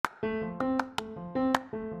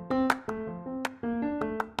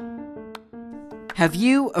Have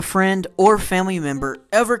you, a friend, or family member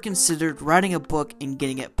ever considered writing a book and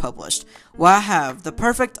getting it published? Well, I have the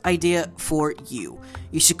perfect idea for you.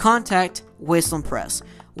 You should contact Wasteland Press.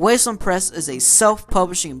 Wasteland Press is a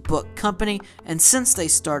self-publishing book company, and since they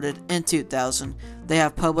started in 2000, they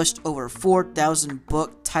have published over 4,000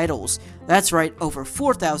 book titles. That's right, over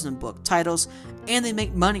 4,000 book titles, and they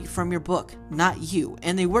make money from your book, not you,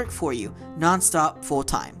 and they work for you, non-stop,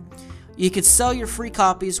 full-time. You could sell your free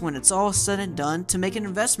copies when it's all said and done to make an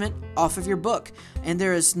investment off of your book, and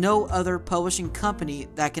there is no other publishing company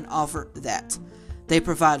that can offer that. They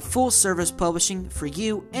provide full-service publishing for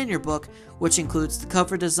you and your book, which includes the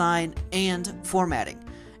cover design and formatting.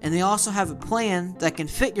 And they also have a plan that can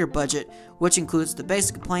fit your budget, which includes the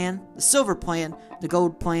basic plan, the silver plan, the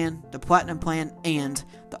gold plan, the platinum plan, and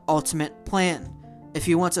the ultimate plan. If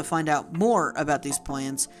you want to find out more about these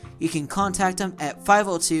plans, you can contact them at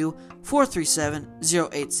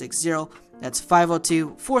 502-437-0860. That's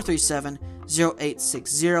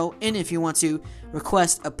 502-437-0860. And if you want to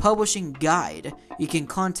request a publishing guide, you can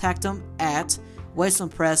contact them at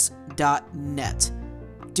wastelandpress.net.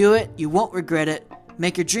 Do it, you won't regret it.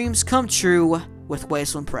 Make your dreams come true with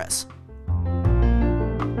Wasteland Press.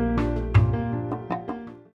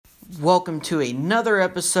 Welcome to another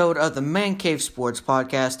episode of the Man Cave Sports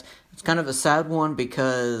Podcast. It's kind of a sad one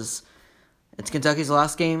because it's Kentucky's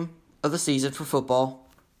last game of the season for football.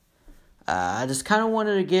 I just kind of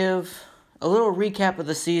wanted to give a little recap of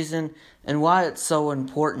the season and why it's so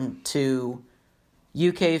important to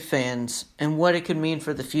UK fans and what it could mean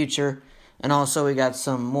for the future. And also we got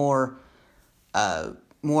some more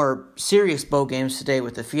serious bowl games today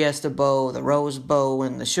with the Fiesta Bowl, the Rose Bowl,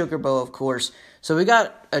 and the Sugar Bowl, of course. So we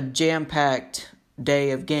got a jam-packed day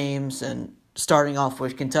of games, and starting off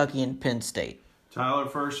with Kentucky and Penn State. Tyler,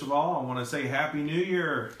 first of all, I want to say Happy New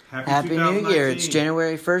Year. Happy New Year. It's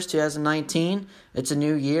January 1st, 2019. It's a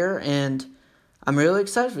new year, and I'm really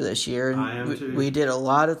excited for this year. And I am too. We did a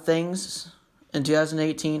lot of things in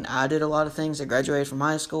 2018. I did a lot of things. I graduated from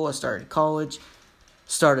high school. I started college.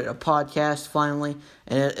 Started a podcast finally,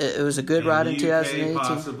 and it was a good ride in 2018.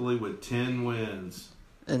 Possibly with 10 wins.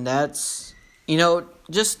 And that's,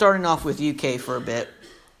 just starting off with UK for a bit.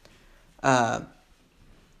 I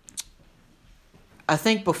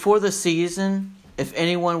think before the season, if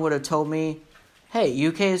anyone would have told me, hey,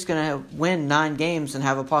 UK is going to win 9 games and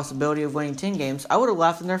have a possibility of winning 10 games, I would have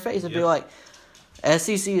laughed in their face and be like,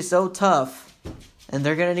 SEC is so tough, and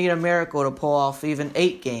they're going to need a miracle to pull off even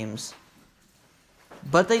 8 games.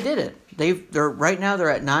 But they did it. They're right now they're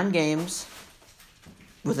at 9 games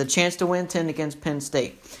with a chance to win 10 against Penn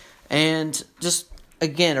State. And just,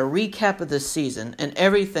 again, a recap of this season and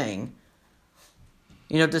everything.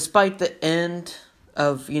 Despite the end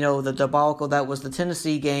of, the debacle that was the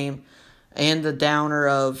Tennessee game and the downer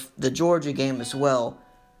of the Georgia game as well,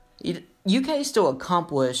 UK still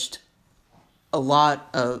accomplished a lot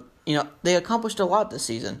of, they accomplished a lot this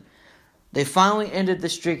season. They finally ended the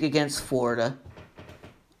streak against Florida,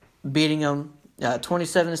 beating them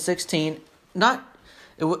 27-16. It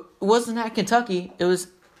wasn't at Kentucky. It was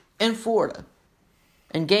in Florida,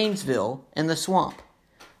 in Gainesville, in the Swamp.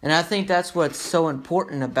 And I think that's what's so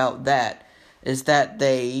important about that is that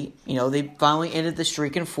they finally ended the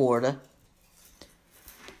streak in Florida.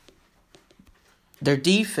 Their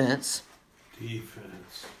defense.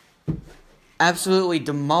 Absolutely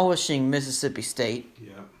demolishing Mississippi State.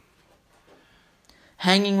 Yeah.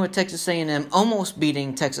 Hanging with Texas A&M, almost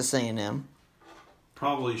beating Texas A&M.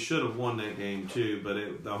 Probably should have won that game too,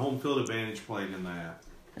 but the home field advantage played in that.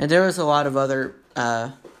 And there was a lot of other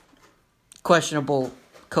questionable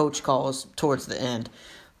coach calls towards the end.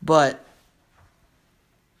 But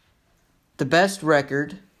the best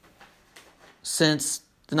record since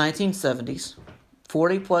the 1970s,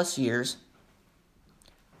 40-plus years.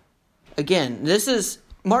 Again,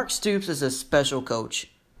 Mark Stoops is a special coach.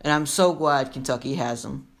 And I'm so glad Kentucky has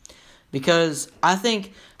him. Because I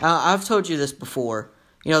think, I've told you this before,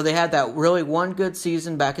 they had that really one good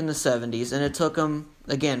season back in the 70s, and it took them,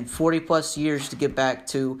 again, 40-plus years to get back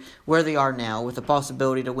to where they are now with the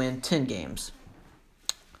possibility to win 10 games.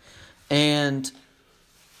 And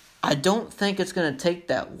I don't think it's going to take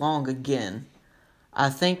that long again. I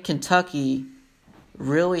think Kentucky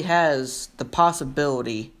really has the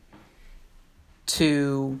possibility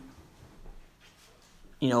to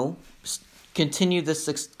continue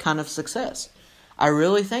this kind of success. I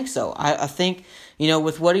really think so. I think,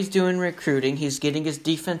 with what he's doing recruiting, he's getting his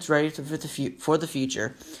defense ready for the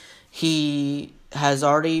future. He has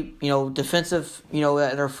already, defensive,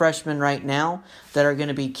 that are freshmen right now that are going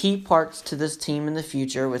to be key parts to this team in the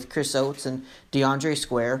future with Chris Oates and DeAndre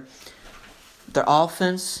Square. Their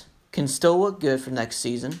offense can still look good for next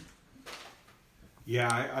season.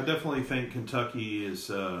 Yeah, I definitely think Kentucky is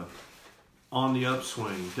on the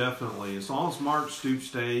upswing, definitely. As long as Mark Stoops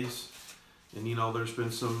stays, and, there's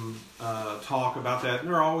been some talk about that. And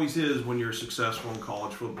there always is when you're successful in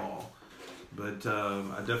college football. But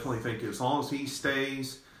I definitely think as long as he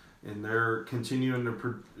stays and they're continuing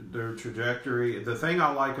their trajectory. The thing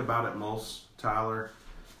I like about it most, Tyler,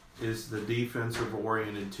 is the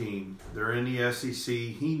defensive-oriented team. They're in the SEC.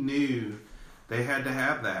 He knew they had to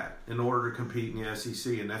have that in order to compete in the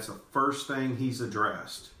SEC, and that's the first thing he's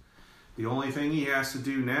addressed. The only thing he has to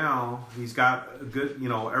do now, he's got a good,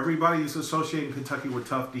 everybody's associating Kentucky with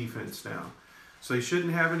tough defense now. So he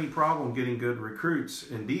shouldn't have any problem getting good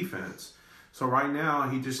recruits in defense. So right now,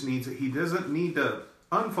 he doesn't need to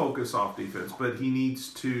unfocus off defense, but he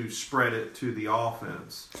needs to spread it to the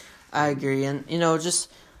offense. I agree. And,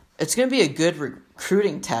 it's going to be a good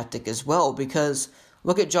recruiting tactic as well because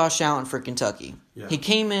look at Josh Allen for Kentucky. Yeah. He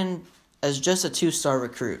came in as just a 2-star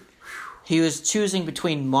recruit. He was choosing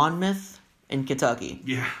between Monmouth and Kentucky.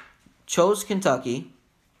 Yeah. Chose Kentucky.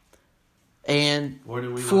 And Where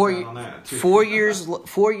did we look on that, too? 4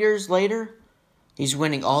 years later, he's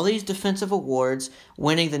winning all these defensive awards,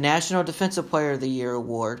 winning the National Defensive Player of the Year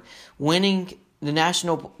award, winning the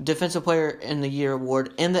National Defensive Player in the Year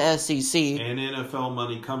award in the SEC. And NFL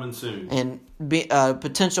money coming soon. And be a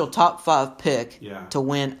potential top 5 pick to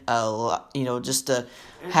win a lot, just to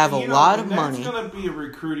have a lot of money. That's going to be a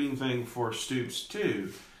recruiting thing for Stoops,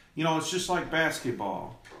 too. It's just like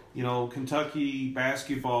basketball. Kentucky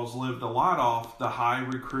basketball's lived a lot off the high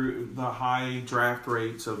draft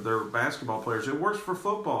rates of their basketball players. It works for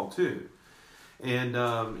football, too. And,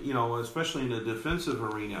 especially in the defensive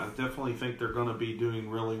arena, I definitely think they're going to be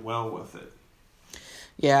doing really well with it.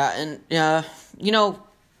 Yeah, and,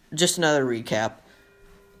 just another recap.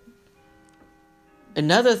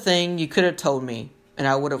 Another thing you could have told me, and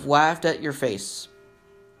I would have laughed at your face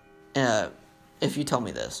if you told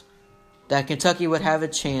me this, that Kentucky would have a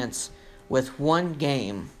chance with one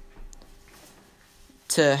game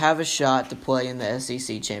to have a shot to play in the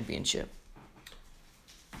SEC championship.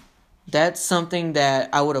 That's something that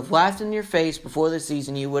I would have laughed in your face before the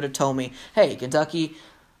season. You would have told me, hey, Kentucky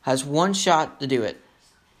has one shot to do it.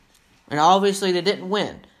 And obviously they didn't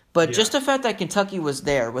win. But just the fact that Kentucky was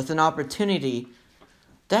there with an opportunity,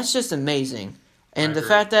 that's just amazing. And the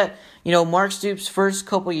fact that, Mark Stoops' first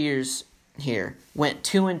couple years here went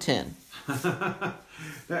 2-10.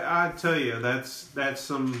 I tell you, that's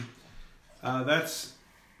some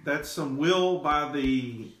will by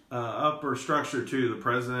the upper structure too. The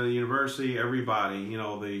president of the university, everybody,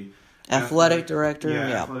 the athletic director,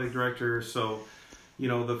 athletic director. So,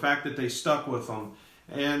 the fact that they stuck with them,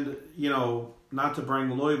 and not to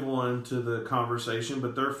bring Louisville into the conversation,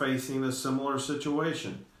 but they're facing a similar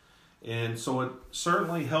situation, and so it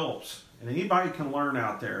certainly helps. And anybody can learn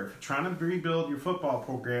out there. If you're trying to rebuild your football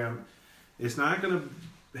program, it's not going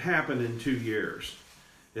to happen in 2 years.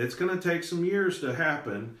 It's going to take some years to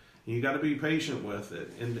happen. You got to be patient with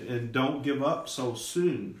it and don't give up so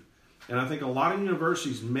soon. And I think a lot of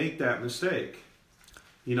universities make that mistake.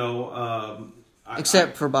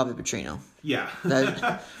 Except for Bobby Petrino. Yeah.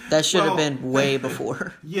 That should have been way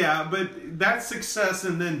before. Yeah, but that's success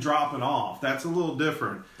and then dropping off. That's a little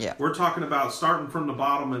different. Yeah. We're talking about starting from the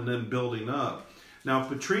bottom and then building up. Now, if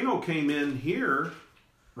Petrino came in here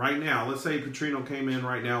right now, let's say Petrino came in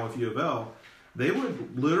right now with U of L, they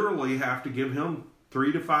would literally have to give him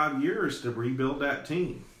 3 to 5 years to rebuild that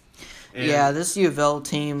team. And this U of L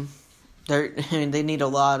team, they need a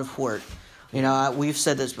lot of work. We've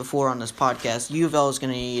said this before on this podcast. U of L is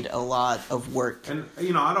going to need a lot of work. And,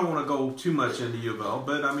 I don't want to go too much into U of L,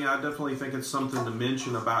 but, I definitely think it's something to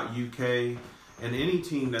mention about UK and any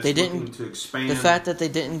team that's looking to expand. The fact that they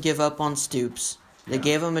didn't give up on Stoops. They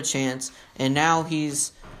gave him a chance, and now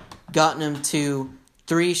he's gotten him to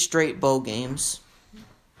 3 straight bowl games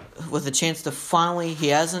with a chance to finally, he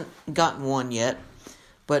hasn't gotten one yet,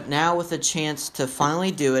 but now with a chance to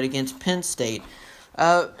finally do it against Penn State.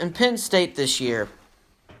 And Penn State this year,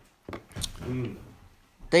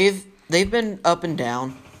 they've been up and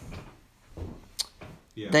down.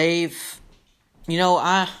 Yeah. They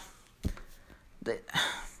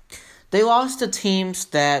lost to teams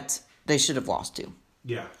that they should have lost to.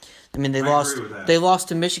 Yeah. They lost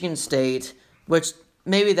to Michigan State, which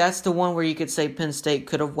maybe that's the one where you could say Penn State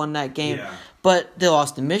could have won that game. Yeah. But they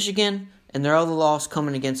lost to Michigan, and their other loss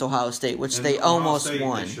coming against Ohio State, which they almost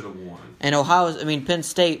won. They should have won. And Penn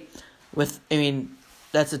State,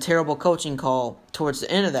 That's a terrible coaching call towards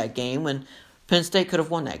the end of that game when Penn State could have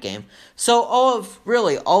won that game. So all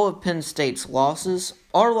of Penn State's losses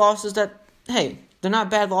are losses that, hey, they're not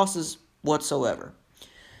bad losses whatsoever.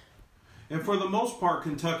 And for the most part,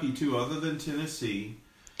 Kentucky too, other than Tennessee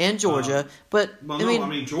and Georgia,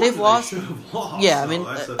 Georgia, they've lost. They should have lost. Yeah,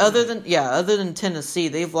 so other than Tennessee,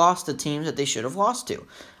 they've lost the teams that they should have lost to.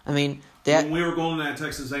 When we were going to that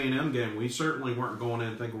Texas A&M game, we certainly weren't going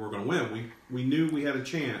in thinking we were going to win. We knew we had a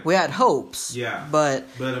chance. We had hopes. Yeah, but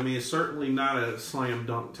it's certainly not a slam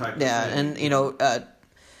dunk type. Yeah, of thing. And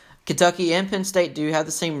Kentucky and Penn State do have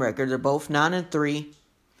the same record. They're both 9-3.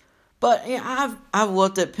 But I've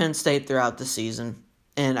looked at Penn State throughout the season,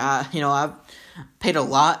 and I've paid a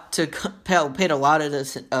lot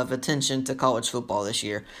of attention to college football this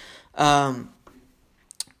year. Penn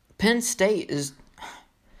State is.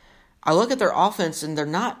 I look at their offense, and they're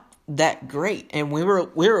not that great. And we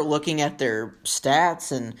were looking at their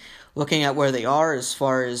stats and looking at where they are as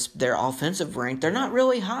far as their offensive rank. They're not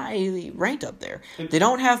really highly ranked up there. They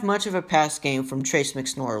don't have much of a pass game from Trace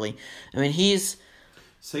McSorley. he's.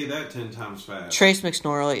 Say that 10 times fast. Trace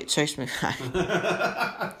McSorley.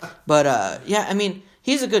 But,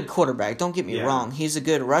 he's a good quarterback. Don't get me wrong. He's a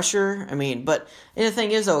good rusher. But the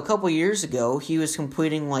thing is, though, a couple years ago, he was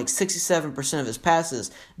completing like 67% of his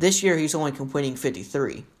passes. This year, he's only completing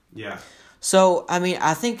 53%. Yeah. So,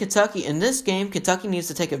 I think in this game, Kentucky needs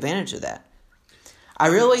to take advantage of that. I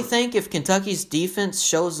really think if Kentucky's defense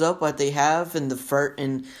shows up like they have in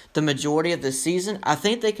the majority of the season, I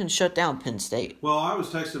think they can shut down Penn State. Well, I was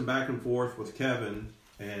texting back and forth with Kevin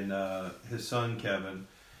and his son Kevin,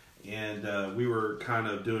 and we were kind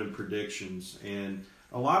of doing predictions. And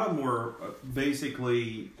a lot of them were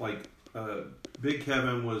basically like Big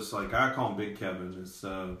Kevin was like, I call him Big Kevin. It's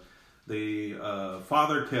the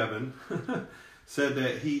father Kevin said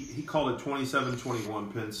that he called it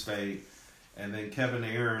 27-21 Penn State. And then Kevin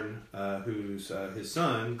Aaron, who's his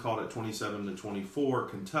son, called it 27-24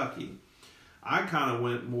 Kentucky. I kind of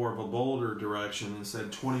went more of a bolder direction and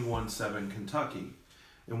said 21-7 Kentucky.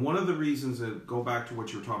 And one of the reasons that go back to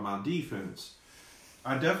what you were talking about defense,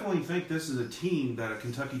 I definitely think this is a team that a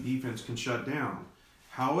Kentucky defense can shut down.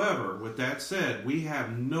 However, with that said, we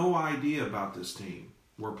have no idea about this team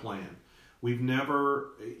we're playing. We've never,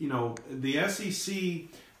 the SEC,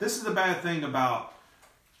 this is the bad thing about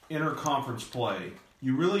interconference play.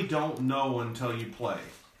 You really don't know until you play.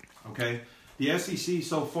 Okay? The SEC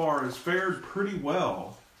so far has fared pretty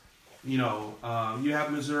well. You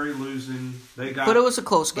have Missouri losing. But it was a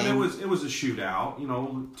close game. But it was a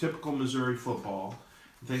shootout. Typical Missouri football,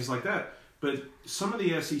 and things like that. But some of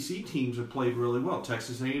the SEC teams have played really well.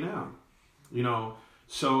 Texas A&M.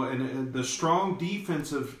 So and the strong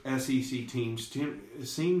defensive SEC teams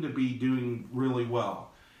seem to be doing really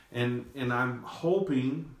well. And I'm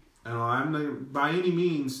hoping. By any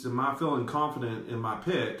means am I feeling confident in my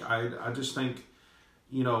pick. I just think,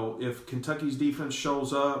 if Kentucky's defense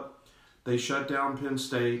shows up, they shut down Penn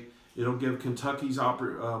State. It'll give Kentucky's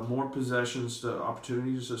more possessions,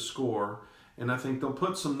 opportunities to score, and I think they'll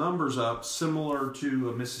put some numbers up similar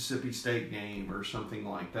to a Mississippi State game or something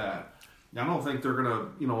like that. I don't think they're gonna,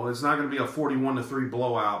 it's not gonna be a 41-3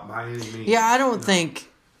 blowout by any means. Yeah, I don't think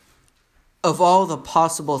of all the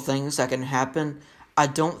possible things that can happen. I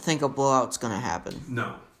don't think a blowout's going to happen.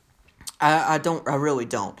 No. I really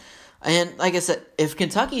don't. And like I said, if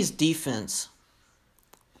Kentucky's defense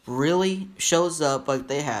really shows up like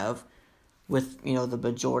they have with, the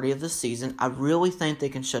majority of the season, I really think they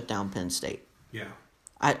can shut down Penn State. Yeah.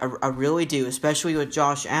 I really do, especially with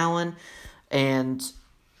Josh Allen and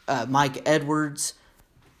Mike Edwards,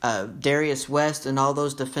 Darius West, and all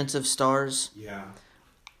those defensive stars. Yeah.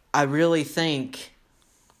 I really think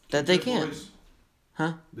that they can. Boys.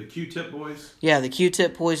 Huh? The Q-Tip boys? Yeah, the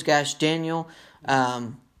Q-Tip boys, Gosh Daniel.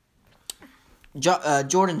 Jordan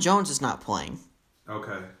Jones is not playing.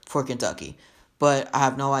 Okay. For Kentucky. But I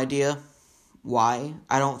have no idea why.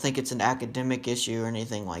 I don't think it's an academic issue or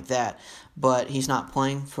anything like that. But he's not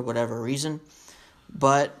playing for whatever reason.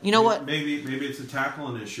 But you know what? Maybe it's a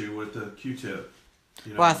tackling issue with the Q-Tip.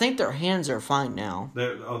 Well, I think their hands are fine now. They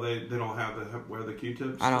don't have wear the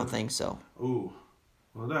Q-tips? I don't think so. Ooh.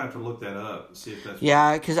 Well, I have to look that up and see if that's...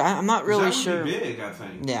 Yeah, because I'm not really sure. That would be big, I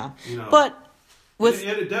think. Yeah. But with...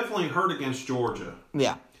 It definitely hurt against Georgia.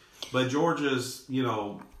 Yeah. But Georgia's,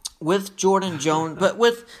 With Jordan Jones... but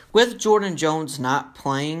with Jordan Jones not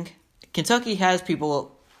playing, Kentucky has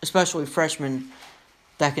people, especially freshmen,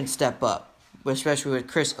 that can step up. Especially with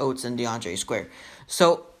Chris Oates and DeAndre Square.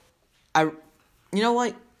 So, of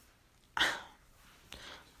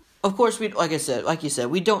course, like you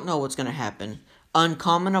said, we don't know what's going to happen.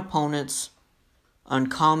 uncommon opponents,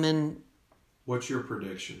 uncommon. What's your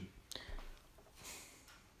prediction?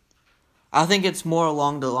 I think it's more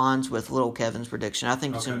along the lines with Little Kevin's prediction. I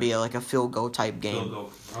think it's going to be like a field goal type game. Field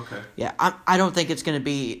goal. Okay. Yeah, I don't think it's going to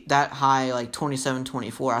be that high, like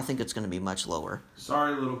 27-24. I think it's going to be much lower.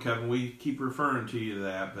 Sorry, Little Kevin. We keep referring to you to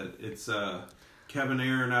that, but it's Kevin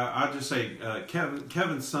Aaron. I just say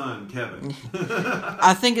Kevin's son, Kevin.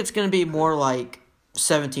 I think it's going to be more like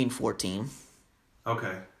 17-14.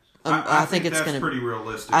 Okay. I think it's that's pretty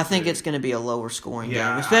realistic. I think it's going to be a lower scoring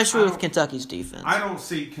game, especially with Kentucky's defense. I don't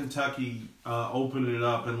see Kentucky opening it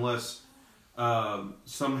up unless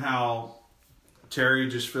somehow Terry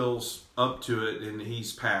just feels up to it and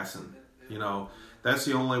he's passing. You know, that's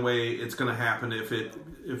the only way it's going to happen if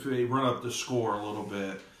they run up the score a little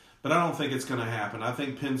bit. But I don't think it's going to happen. I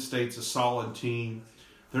think Penn State's a solid team.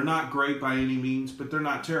 They're not great by any means, but they're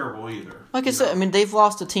not terrible either. Like I said, I mean, they've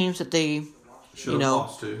lost to teams that they should have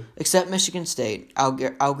lost to. Except Michigan State. I'll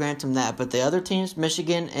grant them that. But the other teams,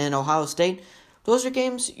 Michigan and Ohio State, those are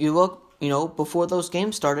games you look, before those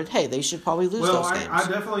games started, hey, they should probably lose those games. I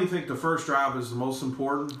definitely think the first drive is the most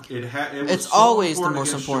important. It's always the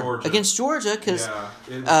most important. Against Georgia, because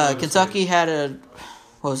Kentucky had a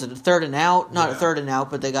third and out? Not a third and out,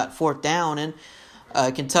 but they got fourth down, and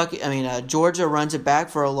Georgia runs it back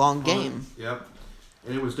for a long game. Yep.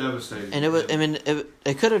 And it was devastating. And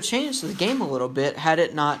it could have changed the game a little bit had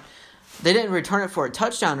it not. They didn't return it for a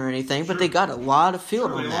touchdown or anything, but they got a lot of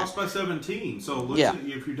field on that. They lost by 17, so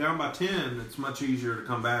if you're down by 10, it's much easier to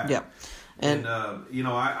come back. Yeah, and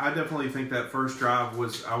I definitely think that first drive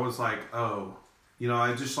I was like, oh,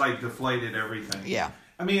 I just deflated everything. Yeah,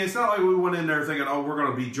 I mean, it's not like we went in there thinking, oh, we're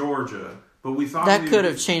going to beat Georgia, but we thought that could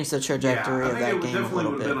have changed the trajectory of that game a little bit. I think it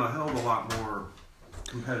definitely would have been a hell of a lot more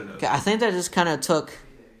competitive. Okay, I think that just kind of took,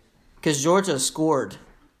 because Georgia scored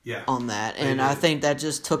on that, and I think that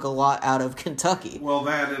just took a lot out of Kentucky. Well,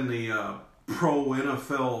 that and the pro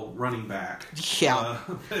NFL running back. Yeah,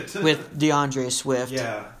 with DeAndre Swift.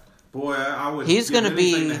 Yeah. Boy, I would He's give gonna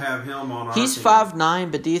anything be, to have him on our He's team.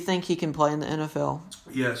 5'9", but do you think he can play in the NFL?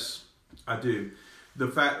 Yes, I do. The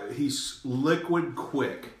fact he's liquid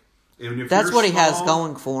quick. And if That's what small, he has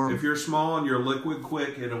going for him. If you're small and you're liquid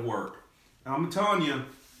quick, it'll work. I'm telling you,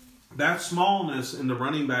 that smallness in the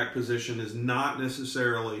running back position is not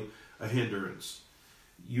necessarily a hindrance.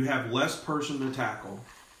 You have less person to tackle,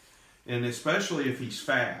 and especially if he's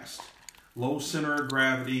fast. Low center of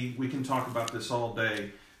gravity, we can talk about this all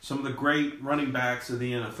day. Some of the great running backs of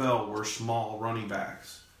the NFL were small running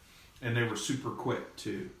backs, and they were super quick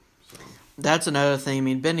too. So. That's another thing. I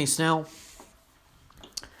mean, Benny Snell,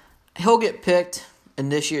 he'll get picked in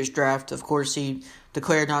this year's draft. Of course, he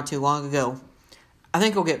declared not too long ago. I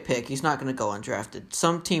think he'll get picked. He's not going to go undrafted.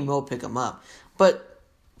 Some team will pick him up. But,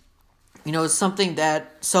 it's something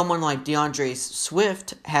that someone like DeAndre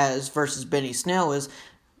Swift has versus Benny Snell is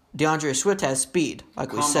DeAndre Swift has speed,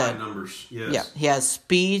 like we said. Combine numbers, yes. Yeah, he has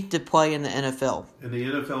speed to play in the NFL. And the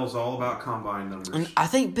NFL is all about combine numbers. And I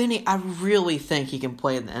think I really think he can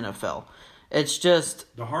play in the NFL. It's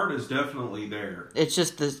just... The heart is definitely there. It's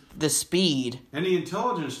just the speed. And the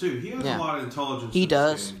intelligence, too. He has a lot of intelligence. He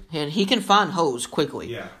does. And he can find holes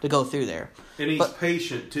quickly to go through there. And he's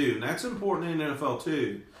patient, too. And that's important in the NFL,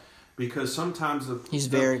 too. Because sometimes the plays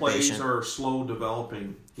patient. are slow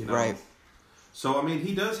developing. Right. So,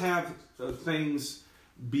 he does have things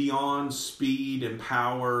beyond speed and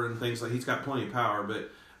power and things like... He's got plenty of power,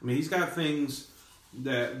 but, he's got things...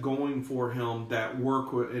 that going for him that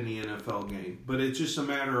work in the NFL game. But it's just a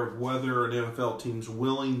matter of whether an NFL team's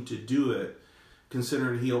willing to do it,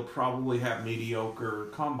 considering he'll probably have mediocre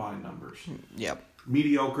combine numbers. Yep.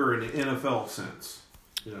 Mediocre in the NFL sense.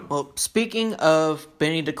 Well, speaking of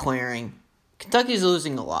Benny declaring, Kentucky's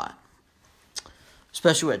losing a lot.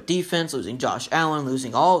 Especially at defense, losing Josh Allen,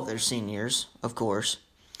 losing all of their seniors, of course.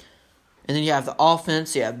 And then you have the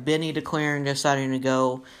offense, you have Benny declaring, deciding to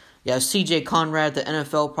go. You have C.J. Conrad, the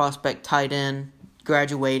NFL prospect tight end,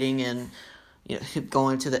 graduating and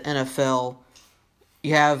going to the NFL.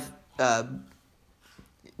 You have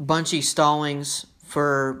Bunchy Stallings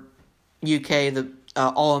for UK, the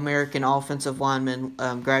All-American offensive lineman,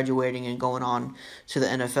 graduating and going on to the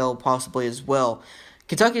NFL possibly as well.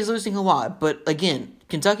 Kentucky's losing a lot, but again,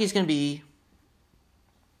 Kentucky's going to be...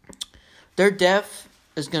 Their depth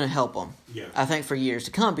is going to help them, I think, for years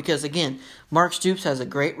to come. Because, again, Mark Stoops has a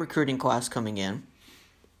great recruiting class coming in.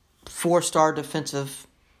 4-star defensive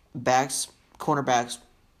backs, cornerbacks,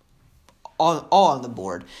 all on the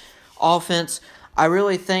board. Offense, I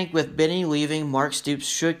really think with Benny leaving, Mark Stoops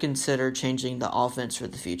should consider changing the offense for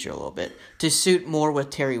the future a little bit to suit more with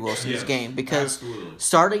Terry Wilson's game. Because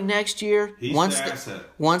starting next year,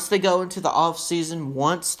 once they go into the off season,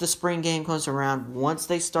 once the spring game comes around, once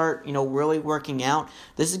they start, really working out,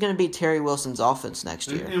 this is going to be Terry Wilson's offense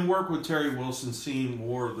next year. And work with Terry Wilson seeing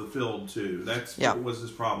more of the field too. That's what was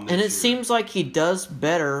his problem. And it seems like he does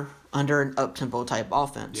better under an up-tempo type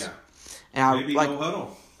offense. Yeah. And maybe no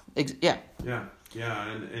huddle. Yeah. Yeah,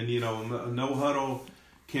 and no huddle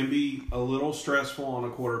can be a little stressful on a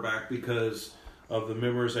quarterback because of the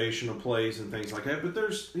memorization of plays and things like that. But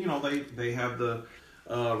there's, they have the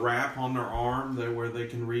wrap on their arm where they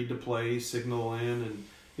can read the plays, signal in, and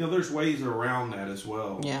there's ways around that as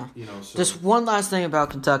well. Yeah. So. Just one last thing about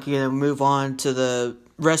Kentucky, and then move on to the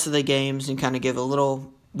rest of the games and kind of give a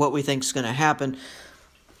little what we think is going to happen.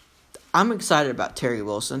 I'm excited about Terry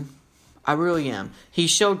Wilson. I really am. He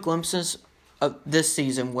showed glimpses of this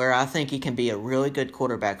season where I think he can be a really good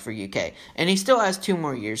quarterback for UK. And he still has 2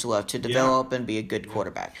 more years left to develop and be a good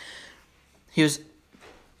quarterback. He was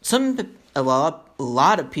a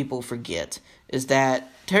lot of people forget is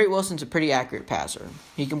that Terry Wilson's a pretty accurate passer.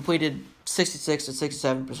 He completed 66 to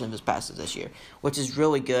 67% of his passes this year, which is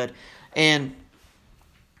really good. And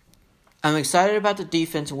I'm excited about the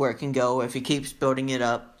defense and where it can go if he keeps building it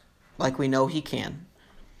up like we know he can.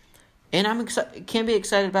 And can be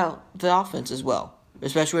excited about the offense as well,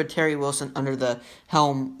 especially with Terry Wilson under the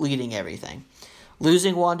helm leading everything.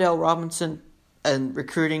 Losing Wan'Dale Robinson and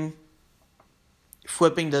recruiting,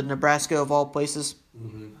 flipping to Nebraska of all places,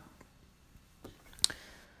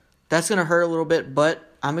 that's going to hurt a little bit,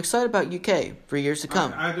 but I'm excited about UK for years to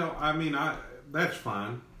come. That's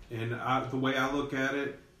fine. And the way I look at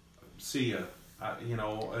it, see ya.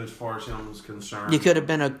 As far as him is concerned. You could have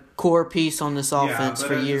been a core piece on this offense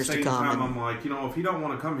for years to come. Time, I'm like, if he don't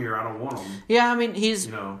want to come here, I don't want him. Yeah,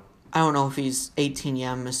 he's... I don't know if he's 18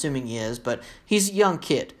 yet. I'm assuming he is, but he's a young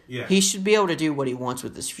kid. Yeah. He should be able to do what he wants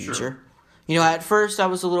with his future. Sure. At first I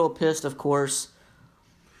was a little pissed, of course.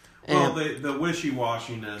 Well, the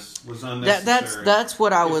wishy-washiness was unnecessary. That's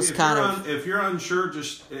what I was if you're unsure,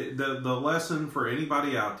 just the lesson for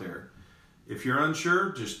anybody out there, if you're unsure,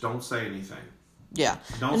 just don't say anything. Yeah.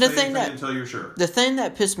 Don't say anything until you're sure. The thing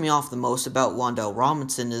that pissed me off the most about Wan'Dale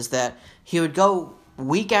Robinson is that he would go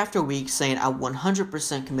week after week saying, I'm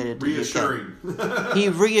 100% committed to reassuring. He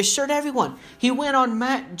reassured everyone. He went on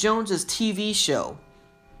Matt Jones's TV show.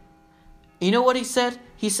 You know what he said?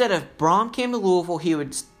 He said if Brom came to Louisville, he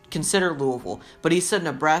would consider Louisville. But he said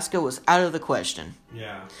Nebraska was out of the question.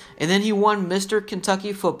 Yeah. And then he won Mr.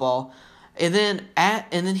 Kentucky football. And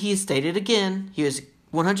then he stated again, he was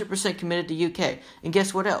 100% committed to UK. And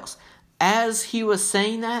guess what else? As he was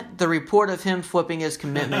saying that, the report of him flipping his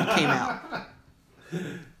commitment came out.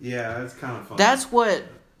 Yeah, that's kind of funny.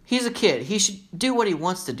 He's a kid. He should do what he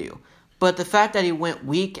wants to do. But the fact that he went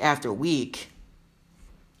week after week...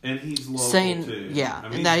 And he's local, too. Yeah,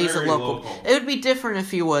 and that he's a local. It would be different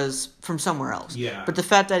if he was from somewhere else. Yeah. But the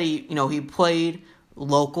fact that he played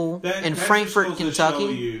local in Frankfort,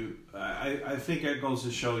 Kentucky... I think that goes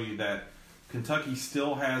to show you that Kentucky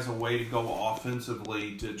still has a way to go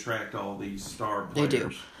offensively to attract all these star players. They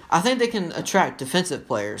do. I think they can attract defensive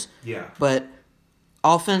players. Yeah. But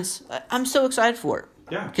offense, I'm so excited for it.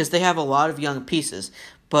 Yeah. Because they have a lot of young pieces.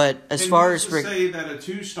 But as far as... say that a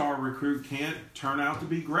 2-star recruit can't turn out to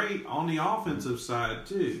be great on the offensive side,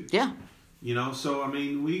 too. Yeah. So,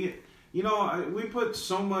 we put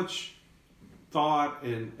so much thought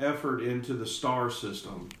and effort into the star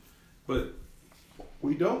system, but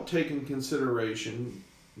we don't take in consideration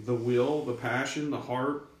the will, the passion, the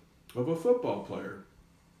heart of a football player.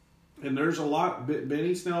 And there's a lot.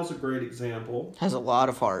 Benny Snell's a great example. Has a lot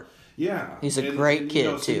of heart. Yeah. He's a great kid,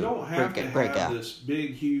 so too. You don't have to great have guy. this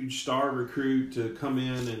big, huge star recruit to come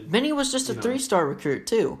in and... Benny was just a 3-star recruit,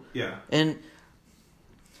 too. Yeah. And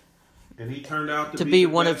he turned out to be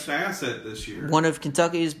the best asset this year. One of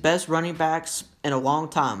Kentucky's best running backs in a long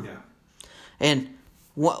time. Yeah. And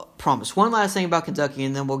promise, one last thing about Kentucky,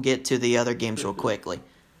 and then we'll get to the other games real quickly.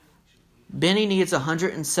 Benny needs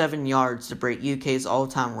 107 yards to break UK's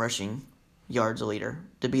all-time rushing yards leader,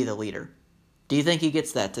 to be the leader. Do you think he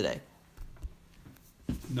gets that today?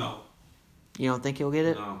 No. You don't think he'll get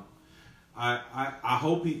it? No. I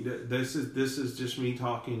hope he... This is just me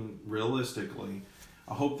talking realistically.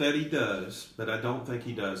 I hope that he does, but I don't think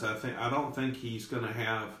he does. I don't think he's going to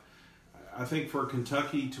have... I think for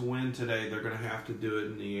Kentucky to win today, they're going to have to do it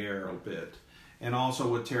in the air a bit. And also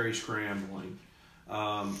with Terry scrambling.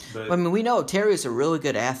 But we know Terry's a really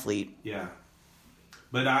good athlete. Yeah.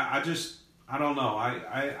 But I don't know.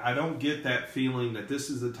 I don't get that feeling that this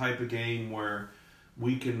is the type of game where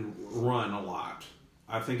we can run a lot.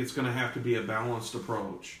 I think it's going to have to be a balanced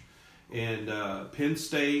approach. And Penn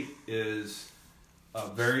State is a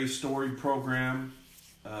very storied program.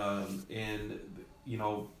 And,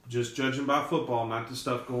 just judging by football, not the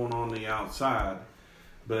stuff going on the outside,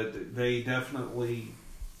 but they definitely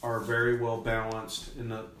are very well balanced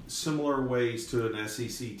in similar ways to an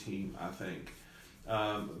SEC team, I think.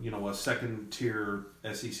 A second-tier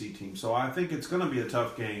SEC team. So I think it's going to be a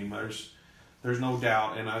tough game. There's no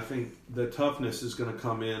doubt, and I think the toughness is going to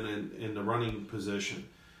come in the running position.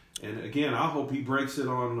 And again, I hope he breaks it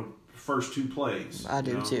on the first 2 plays. I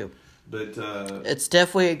do too. But it's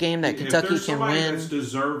definitely a game that Kentucky can win. That's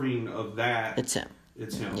deserving of that. It's him.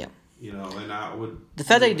 It's him. Yeah. And I would. The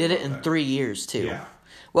fact they did it in 3 years too. Yeah.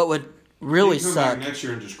 What would really he come suck back next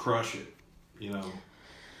year and just crush it.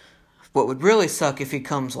 What would really suck if he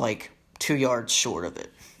comes like 2 yards short of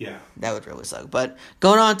it. Yeah. That would really suck. But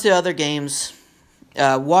going on to other games,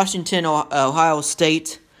 Washington, Ohio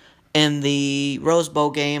State, in the Rose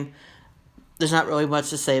Bowl game, there's not really much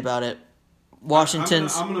to say about it.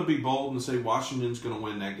 Washington's. I'm going to be bold and say Washington's going to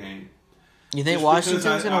win that game. You think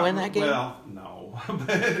Washington's going to win that game? Well, no.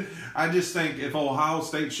 But I just think if Ohio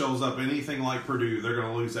State shows up anything like Purdue, they're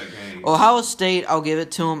going to lose that game. Ohio State, I'll give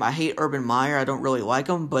it to them. I hate Urban Meyer. I don't really like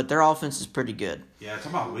him, but their offense is pretty good. Yeah, it's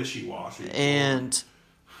about wishy-washy. And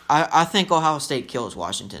I think Ohio State kills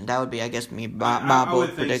Washington. That would be, I guess, my bold prediction. I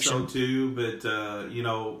would think so, too. But,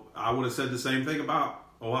 I would have said the same thing about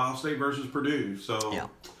Ohio State versus Purdue. So, yeah.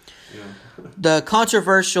 The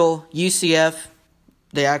controversial UCF,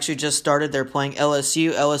 they actually just started. They're playing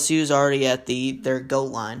LSU. LSU's already at their goal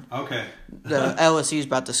line. Okay. The LSU's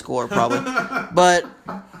about to score, probably. But,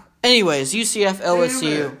 anyways, UCF,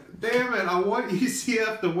 LSU. Damn it. I want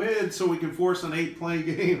UCF to win so we can force an 8-play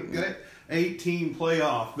game. Okay? 8-team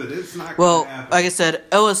playoff, but it's not going to happen. Like I said,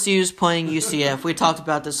 LSU's playing UCF. We talked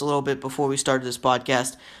about this a little bit before we started this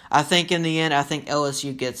podcast. I think in the end,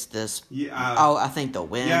 LSU gets this. Yeah, I think they'll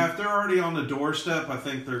win. Yeah, if they're already on the doorstep, I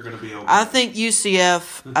think they're going to be okay. I think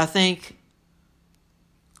UCF,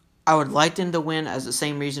 I would like them to win as the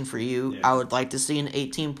same reason for you. Yeah. I would like to see an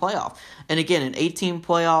 8-team playoff. And again, an 8-team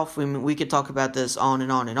playoff, we could talk about this on and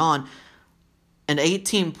on and on. An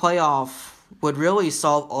 8-team playoff would really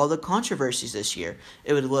solve all the controversies this year.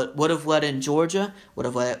 It would have let in Georgia, would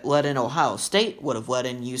have let in Ohio State, would have let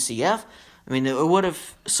in UCF. I mean, it would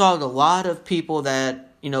have solved a lot of people that,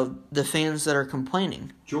 the fans that are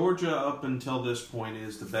complaining. Georgia, up until this point,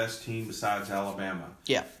 is the best team besides Alabama.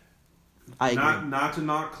 Yeah, I agree. Not to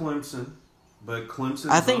knock Clemson, but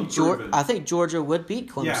Clemson's unproven. I think Georgia would beat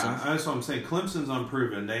Clemson. Yeah, that's what I'm saying. Clemson's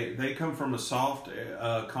unproven. They come from a soft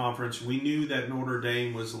conference. We knew that Notre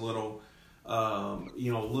Dame was a little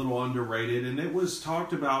underrated, and it was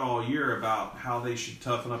talked about all year about how they should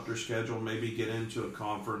toughen up their schedule, maybe get into a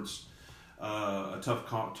conference,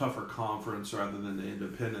 tougher conference rather than the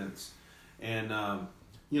independents. And I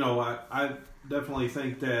definitely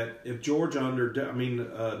think that if Georgia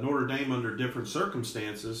Notre Dame under different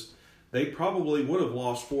circumstances, they probably would have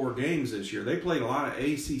lost 4 games this year. They played a lot of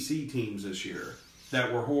ACC teams this year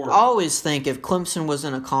that were horrible. I always think if Clemson was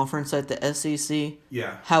in a conference at the SEC,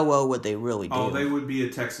 how well would they really do? Oh, they would be a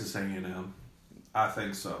Texas A&M. I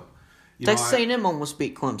think so. Texas A&M almost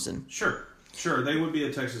beat Clemson. Sure, they would be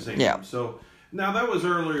a Texas A&M. Yeah. So now that was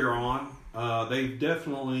earlier on. They've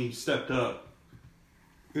definitely stepped up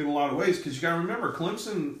in a lot of ways because you got to remember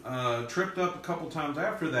Clemson tripped up a couple times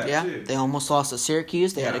after that too. Yeah, they almost lost to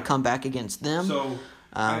Syracuse. They had to come back against them. So.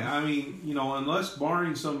 Unless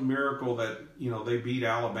barring some miracle that, they beat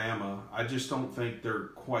Alabama, I just don't think they're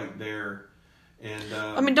quite there.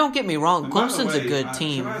 And don't get me wrong, Clemson's a good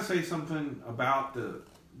team. Can I say something about the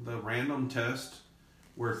random test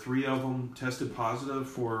where 3 of them tested positive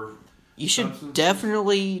for You should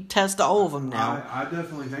definitely test all of them now. I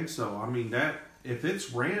definitely think so. I mean, that if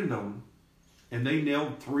it's random and they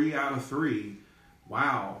nailed 3 out of 3,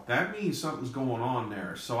 wow, that means something's going on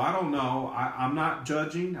there. So I don't know. I'm not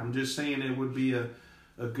judging. I'm just saying it would be a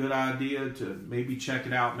good idea to maybe check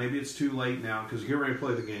it out. Maybe it's too late now because you're ready to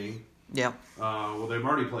play the game. Yeah. Well, they've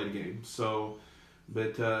already played a game. So,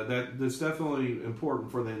 but that's definitely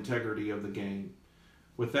important for the integrity of the game.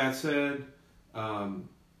 With that said, I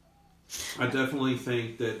definitely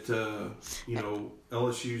think that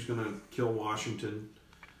LSU is going to kill Washington.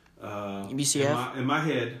 UCF? In my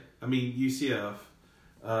head, UCF.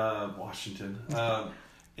 Washington.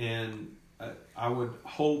 And I would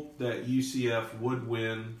hope that UCF would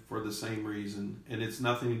win for the same reason. And it's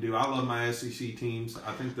nothing to do. I love my SEC teams.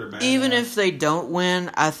 I think they're bad. Even if they don't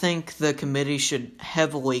win, I think the committee should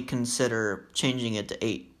heavily consider changing it to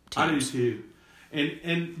 8 teams. I do too.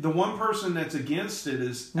 And the one person that's against it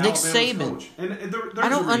is Nick Alabama's Saban. coach. And there's I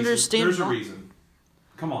don't a reason. understand There's a why. reason.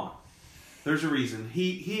 Come on. There's a reason.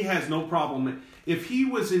 He has no problem. If he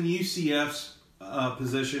was in UCF's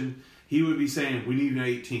position, he would be saying, we need an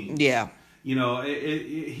 18. Yeah. You know,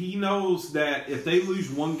 he knows that if they lose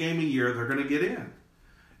one game a year, they're going to get in.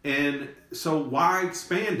 And so why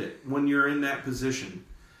expand it when you're in that position?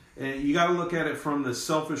 And you got to look at it from the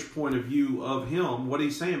selfish point of view of him. What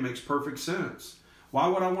he's saying makes perfect sense. Why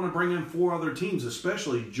would I want to bring in 4 other teams,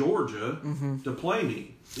 especially Georgia, to play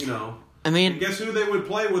me? You know, I mean, and guess who they would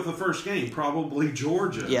play with the first game? Probably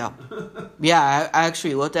Georgia. Yeah. Yeah, I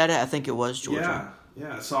actually looked at it. I think it was Georgia.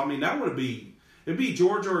 Yeah. So, I mean, that would be, it'd be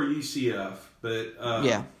Georgia or UCF. But,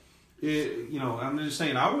 yeah. You know, I'm just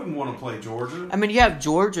saying I wouldn't want to play Georgia. I mean, you have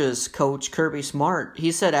Georgia's coach, Kirby Smart.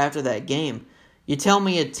 He said after that game, you tell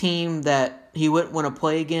me a team that he wouldn't want to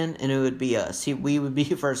play again, and it would be us. We would be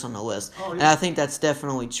first on the list. Oh, yeah. And I think that's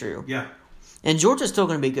definitely true. Yeah. And Georgia's still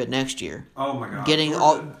going to be good next year. Oh, my God.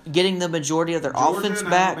 Getting the majority of their Georgia offense and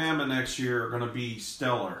back. Alabama next year are going to be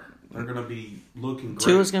stellar. They're going to be looking great.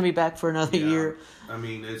 Tua's going to be back for another year. I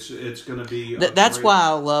mean, it's going to be... That's why I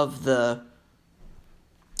love the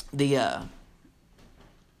 3-year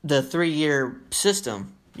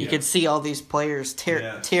system. You could see all these players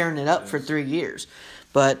tearing it up for 3 years.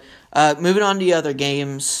 But moving on to the other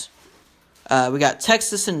games, we got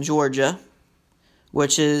Texas and Georgia,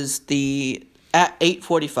 which is at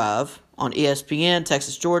 8:45 on ESPN.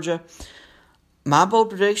 Texas, Georgia. My bold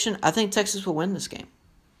prediction: I think Texas will win this game.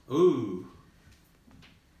 Ooh.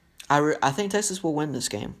 I think Texas will win this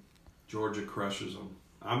game. Georgia crushes them.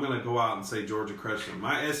 I'm going to go out and say Georgia crushes them.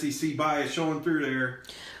 My SEC bias showing through there.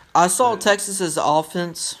 I saw Texas's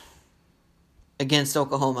offense against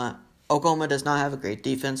Oklahoma. Oklahoma does not have a great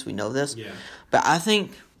defense. We know this. Yeah. But I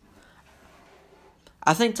think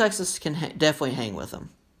Texas can definitely hang with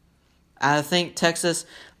them. I think Texas,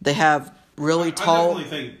 they have really tall... I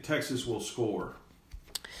definitely think Texas will score.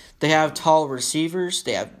 They have tall receivers.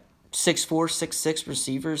 They have 6'4", 6'6"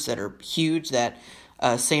 receivers that are huge that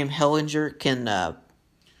Sam Hellinger can Do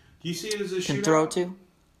you see it as a shootout? throw to.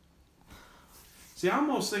 See, I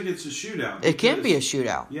almost think it's a shootout. It can be a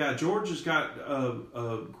shootout. Yeah, Georgia's got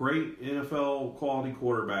a great NFL quality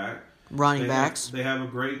quarterback. Running backs. They have a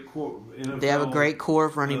great NFL. They have a great core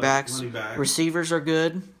of running backs. Receivers are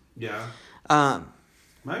good. Yeah.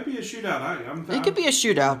 Might be a shootout. It could be a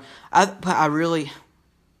shootout.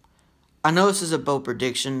 I know this is a bold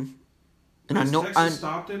prediction, and Has Texas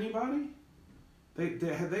stopped anybody?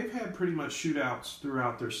 They've had pretty much shootouts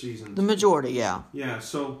throughout their season. The majority, yeah. Yeah,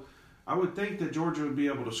 so I would think that Georgia would be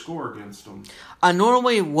able to score against them. I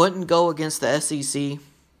normally wouldn't go against the SEC,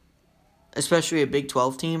 especially a Big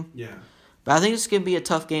 12 team. Yeah. But I think it's going to be a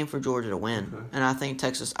tough game for Georgia to win, and I think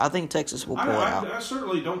Texas will pull it out. I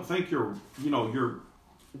certainly don't think you're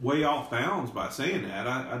way off bounds by saying that.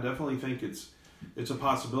 I definitely think it's a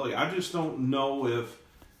possibility. I just don't know if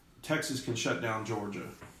Texas can shut down Georgia,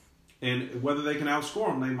 and whether they can outscore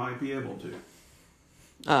them. They might be able to.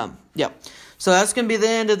 Yeah. So that's going to be the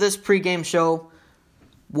end of this pregame show.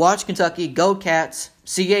 Watch Kentucky. Go Cats.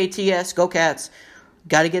 CATS. Go Cats.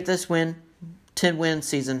 Got to get this win. 10-win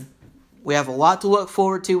season. We have a lot to look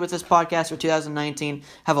forward to with this podcast for 2019.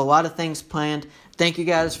 Have a lot of things planned. Thank you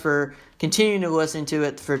guys for continuing to listen to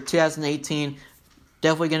it for 2018.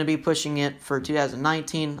 Definitely going to be pushing it for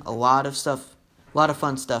 2019. A lot of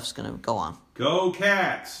fun stuff's going to go on. Go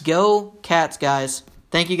Cats! Go Cats, guys.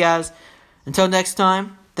 Thank you guys. Until next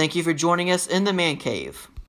time, thank you for joining us in the Man Cave.